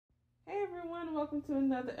everyone. Welcome to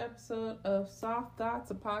another episode of Soft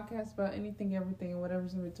Thoughts, a podcast about anything, everything, and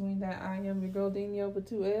whatever's in between that. I am your girl, Danielle, with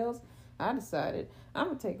 2 L's. I decided I'm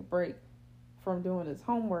going to take a break from doing this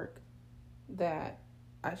homework that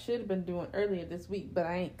I should have been doing earlier this week, but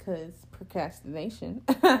I ain't because procrastination.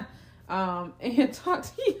 And talk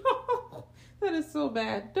to y'all. That is so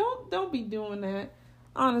bad. Don't be doing that.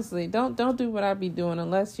 Honestly, don't do what I be doing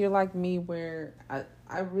unless you're like me where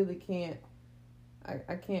I really can't.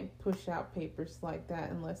 I can't push out papers like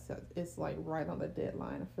that unless it's like right on the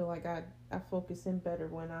deadline. I feel like I focus in better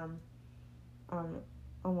when I'm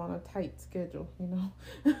on a tight schedule, you know.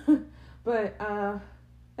 But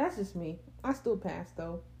that's just me. I still pass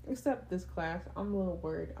though, except this class. I'm a little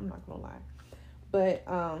worried. I'm not gonna lie, but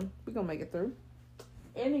we're gonna make it through.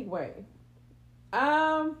 Anyway,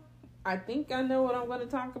 I think I know what I'm gonna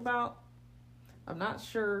talk about. I'm not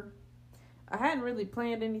sure. I hadn't really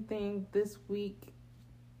planned anything this week.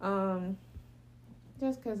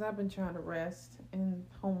 Just because I've been trying to rest and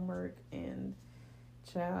homework and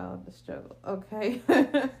child the struggle. Okay.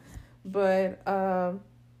 But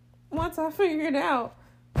once I figure it out,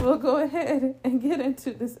 we'll go ahead and get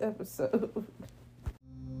into this episode.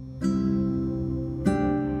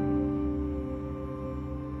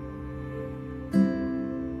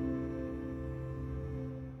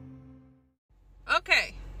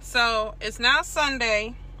 Okay, so it's now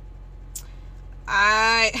Sunday.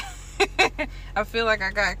 I feel like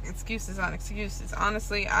I got excuses on excuses.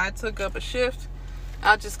 Honestly, I took up a shift.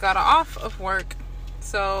 I just got off of work.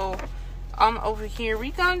 So I'm over here.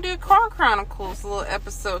 We gonna do Car Chronicles little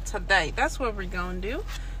episode today. That's what we're gonna do.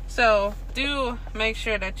 So do make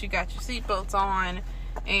sure that you got your seatbelts on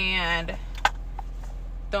and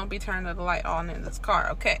don't be turning the light on in this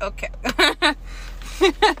car. Okay.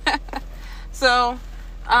 So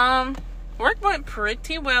work went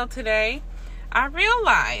pretty well today. I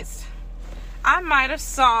realized I might have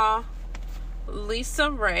saw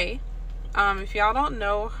LisaRaye. If y'all don't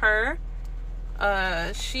know her,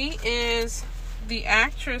 she is the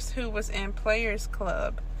actress who was in Players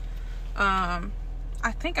Club. I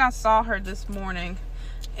think I saw her this morning,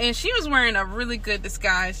 and she was wearing a really good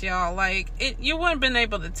disguise, y'all. Like you wouldn't have been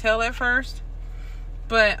able to tell at first,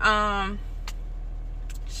 but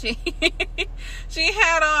she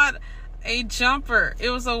had on a jumper.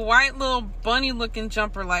 It was a white little bunny looking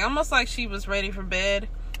jumper, like almost like she was ready for bed,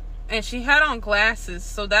 and she had on glasses.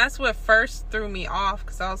 So that's what first threw me off,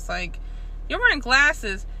 because I was like, you're wearing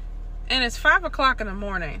glasses and it's 5:00 in the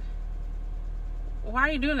morning. Why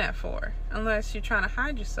are you doing that for? Unless you're trying to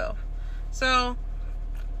hide yourself. So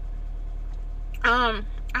I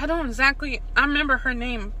remember her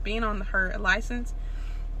name being on her license,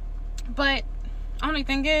 but only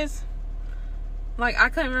thing is, like, I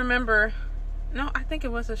couldn't remember. No, I think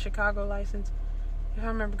it was a Chicago license, if I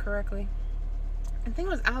remember correctly. I think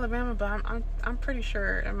it was Alabama, but I'm pretty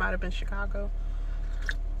sure it might have been Chicago.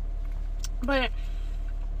 But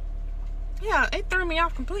yeah, it threw me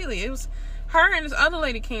off completely. It was her and this other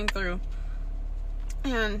lady came through,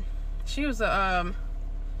 and she was a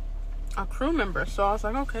crew member. So I was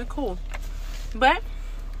like, okay, cool. But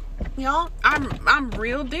y'all, I'm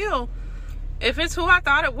real deal. If it's who I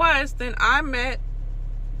thought it was, then I met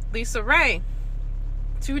LisaRaye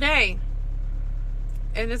today,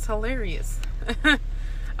 and it's hilarious. And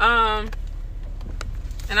I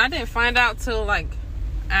didn't find out till like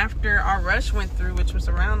after our rush went through, which was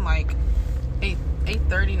around like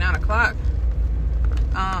 8:30, 9 o'clock.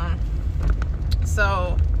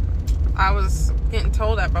 So I was getting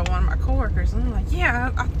told that by one of my coworkers, and I'm like,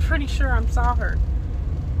 yeah, I'm pretty sure I saw her.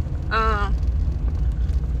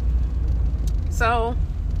 So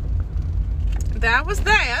that was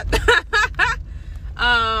that.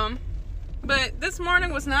 But this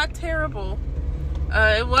morning was not terrible.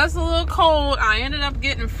 It was a little cold. I ended up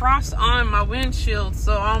getting frost on my windshield,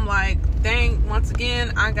 so I'm like, dang, once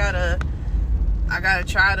again, I gotta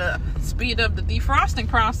try to speed up the defrosting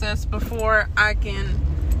process before I can,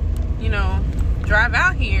 drive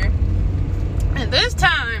out here. And this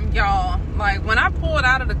time, y'all, like, when I pulled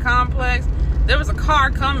out of the complex, there was a car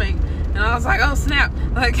coming. And I was like, oh, snap.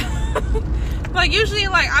 Like, like usually,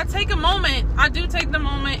 like, I do take the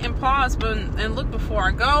moment and pause and look before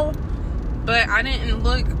I go. But I didn't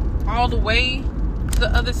look all the way to the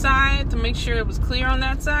other side to make sure it was clear on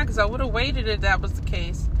that side, because I would have waited if that was the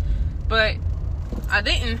case. But I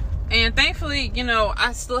didn't. And thankfully,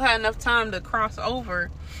 I still had enough time to cross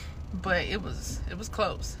over. But it was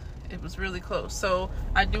close. It was really close. So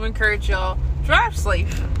I do encourage y'all, drive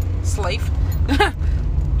safe.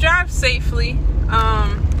 Drive safely,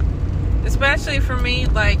 especially for me,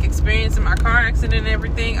 like experiencing my car accident and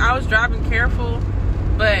everything. I was driving careful,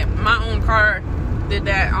 but my own car did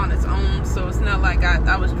that on its own, so it's not like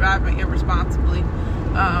I was driving irresponsibly.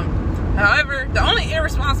 However, the only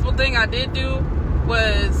irresponsible thing I did do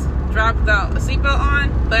was drive without a seatbelt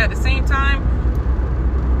on, but at the same time,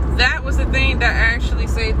 that was the thing that actually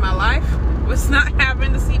saved my life, was not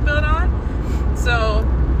having the seatbelt on. So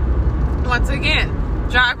once again,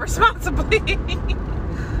 drive responsibly.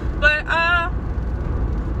 But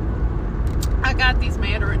I got these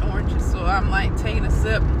mandarin oranges, so I'm like taking a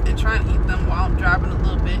sip and trying to eat them while I'm driving a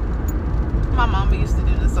little bit. My mama used to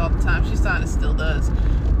do this all the time. She kind of still does.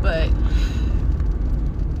 But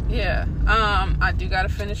yeah, I do gotta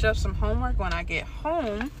finish up some homework when I get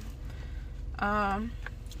home.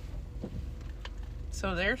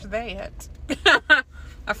 So there's that.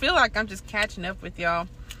 I feel like I'm just catching up with y'all.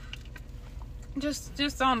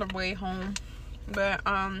 Just on the way home. But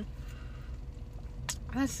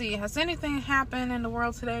let's see, has anything happened in the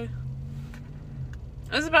world today?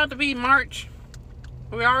 It's about to be March.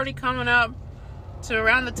 We're already coming up to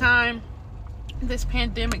around the time this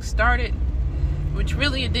pandemic started, which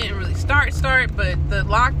really it didn't really start, but the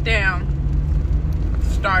lockdown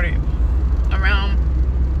started around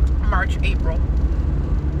March, April.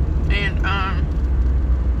 And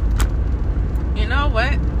you know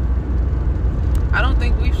what? I don't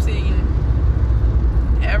think we've seen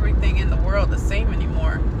everything in the world the same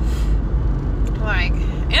anymore. Like,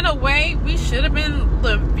 in a way, we should have been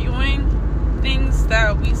viewing things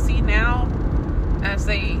that we see now as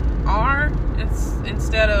they are,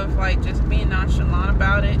 instead of like just being nonchalant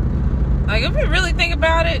about it. Like, if we really think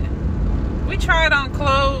about it, we tried on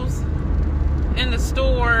clothes in the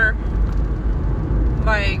store,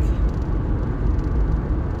 like,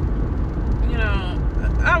 you know,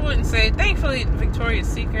 I wouldn't say, thankfully Victoria's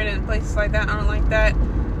Secret and places like that aren't like that,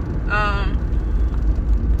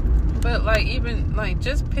 but like, even like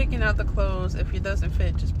just picking out the clothes, if it doesn't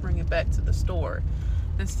fit, just bring it back to the store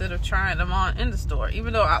instead of trying them on in the store.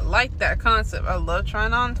 Even though I like that concept, I love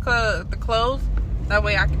trying on the clothes, that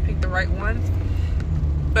way I can pick the right ones.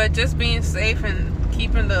 But just being safe and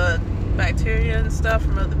keeping the bacteria and stuff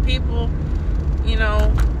from other people, you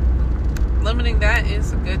know, limiting that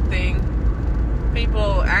is a good thing.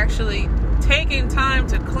 People actually taking time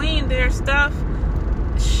to clean their stuff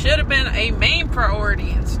should have been a main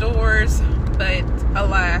priority in stores, but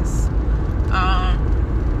alas,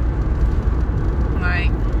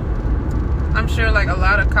 like, I'm sure like a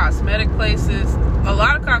lot of cosmetic places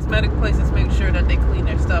make sure that they clean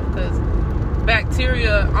their stuff, because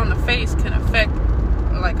bacteria on the face can affect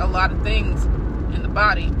like a lot of things in the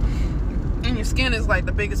body, and your skin is like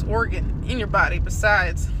the biggest organ in your body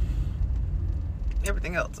besides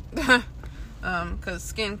everything else. Because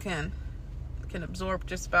skin can absorb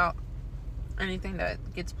just about anything that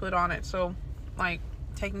gets put on it. So like,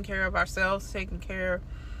 taking care of ourselves, taking care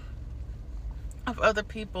of other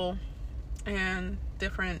people and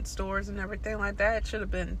different stores and everything like that, it should have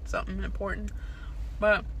been something important.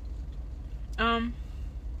 But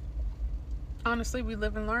honestly, we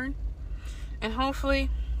live and learn, and hopefully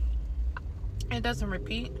it doesn't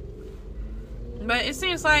repeat. But it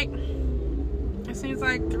seems like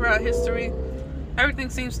throughout history, everything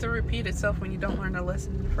seems to repeat itself when you don't learn a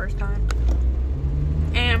lesson the first time.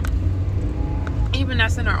 And even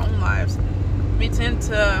that's in our own lives. We tend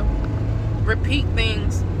to repeat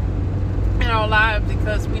things in our lives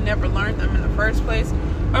because we never learned them in the first place,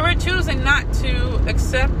 or we're choosing not to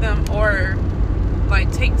accept them or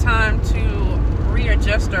like take time to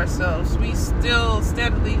readjust ourselves. We still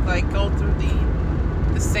steadily like go through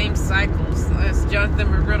the same cycles. As Jonathan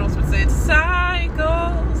McReynolds would say,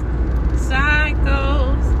 cycles,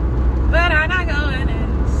 but I'm not going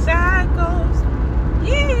in cycles.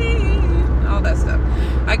 Yee, all that stuff.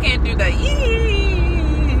 I can't do that. Yee.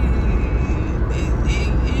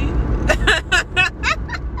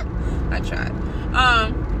 I tried.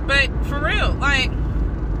 But for real, like,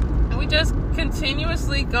 we just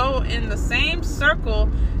continuously go in the same circle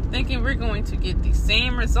thinking we're going to get the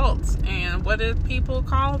same results. And what do people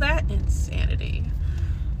call that? Insanity.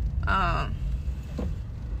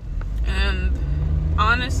 And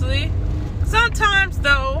honestly, sometimes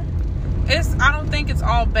though, I don't think it's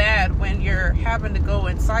all bad when you're having to go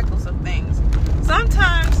in cycles of things.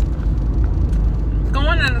 Sometimes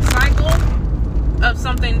going in a cycle of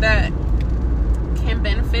something that can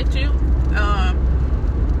benefit you,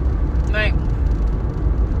 like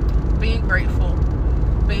being grateful,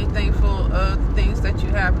 being thankful of the things that you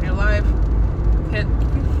have in your life,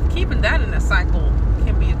 keeping that in a cycle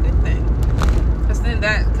can be a good thing, because then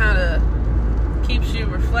that kind of keeps you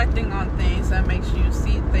reflecting on things, that makes you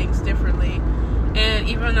see things differently. And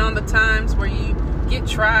even on the times where you get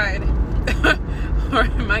tried, or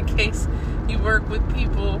in my case, you work with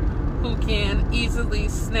people who can easily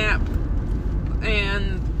snap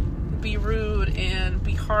and be rude and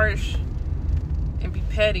be harsh and be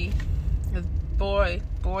petty. Because boy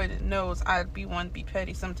knows I'd be one to be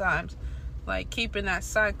petty sometimes. Like, keeping that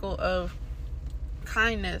cycle of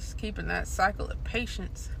kindness, keeping that cycle of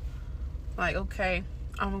patience. Like, okay,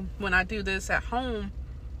 when I do this at home,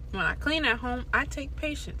 when I clean at home, I take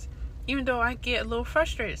patience. Even though I get a little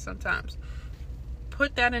frustrated sometimes.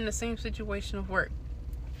 Put that in the same situation of work.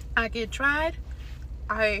 I get tried,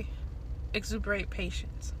 I exuberate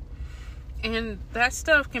patience. And that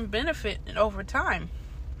stuff can benefit over time.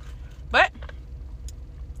 But,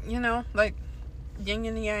 like yin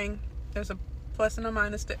and yang, there's a plus and a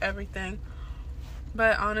minus to everything.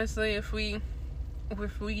 But honestly, if we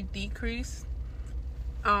decrease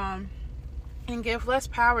and give less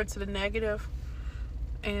power to the negative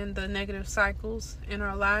and the negative cycles in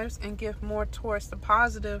our lives, and give more towards the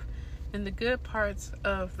positive and the good parts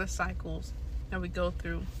of the cycles that we go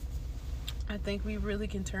through, I think we really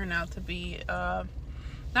can turn out to be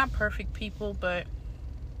not perfect people, but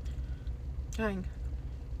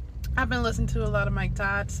I've been listening to a lot of Mike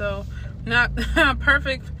Todd, so not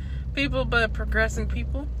perfect people, but progressing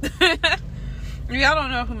people. Y'all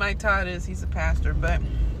don't know who Mike Todd is. He's a pastor, but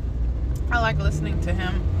I like listening to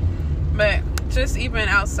him. But just even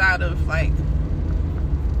outside of like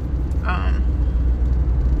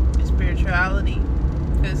spirituality,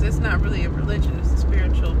 because it's not really a religion, it's a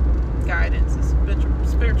spiritual guidance, it's a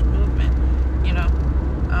spiritual movement,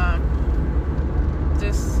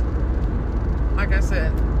 just like I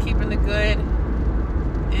said, keeping the good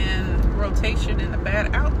in rotation and the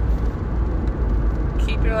bad out.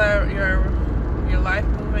 Keep your life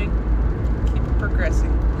moving, keep it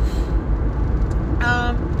progressing.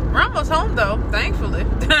 We're almost home though, thankfully.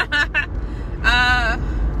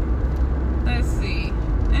 Let's see.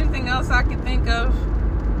 Anything else I can think of?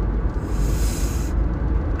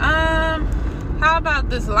 How about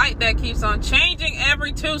this light that keeps on changing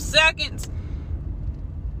every 2 seconds?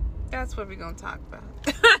 That's what we're gonna talk about.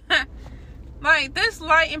 Like, this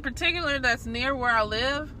light in particular that's near where I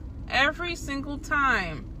live, every single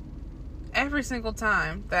time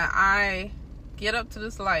that I get up to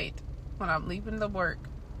this light when I'm leaving the work,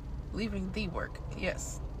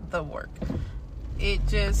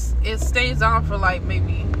 it stays on for like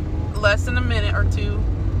maybe less than a minute or two,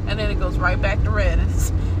 and then it goes right back to red.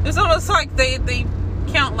 It's almost like they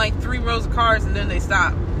count like 3 rows of cars and then they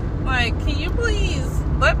stop. Like, can you please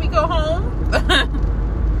let me go home?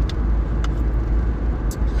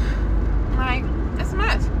 Like, it's a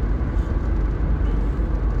mess.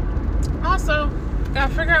 Also,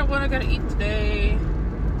 gotta figure out what I gotta eat today.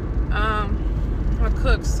 I'm gonna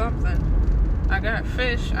cook something. I got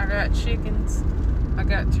fish, I got chickens, I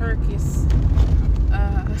got turkeys.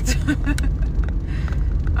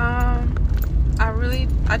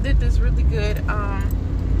 I did this really good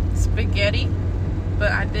spaghetti,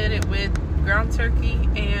 but I did it with ground turkey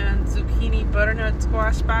and zucchini butternut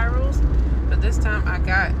squash spirals. But this time I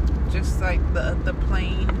got just like the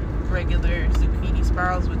plain regular zucchini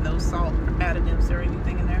spirals with no salt or additives or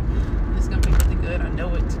anything in there. It's gonna be really good. I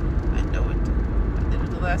know it. I did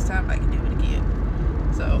it the last time, I can do it again.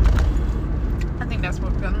 So I think that's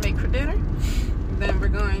what we're gonna make for dinner. Then we're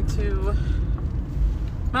going to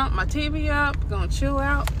mount my TV up, gonna chill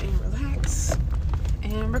out and relax,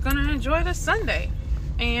 and we're gonna enjoy this Sunday.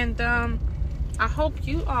 And I hope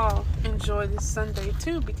you all enjoy this Sunday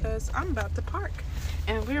too, because I'm about to park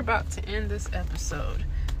and we're about to end this episode.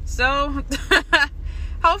 So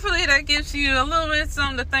hopefully that gives you a little bit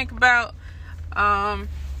something to think about. I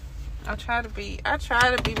try to be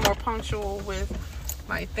more punctual with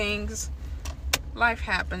my things. Life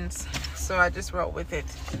happens, so I just wrote with it.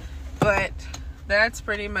 But that's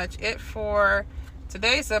pretty much it for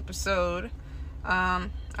today's episode. I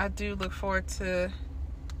do look forward to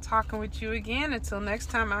talking with you again. Until next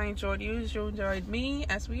time, I enjoyed you as you enjoyed me,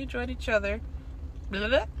 as we enjoyed each other. Blah, blah,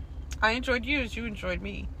 blah. I enjoyed you as you enjoyed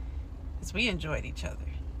me, as we enjoyed each other.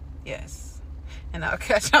 Yes. And I'll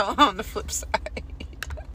catch y'all on the flip side.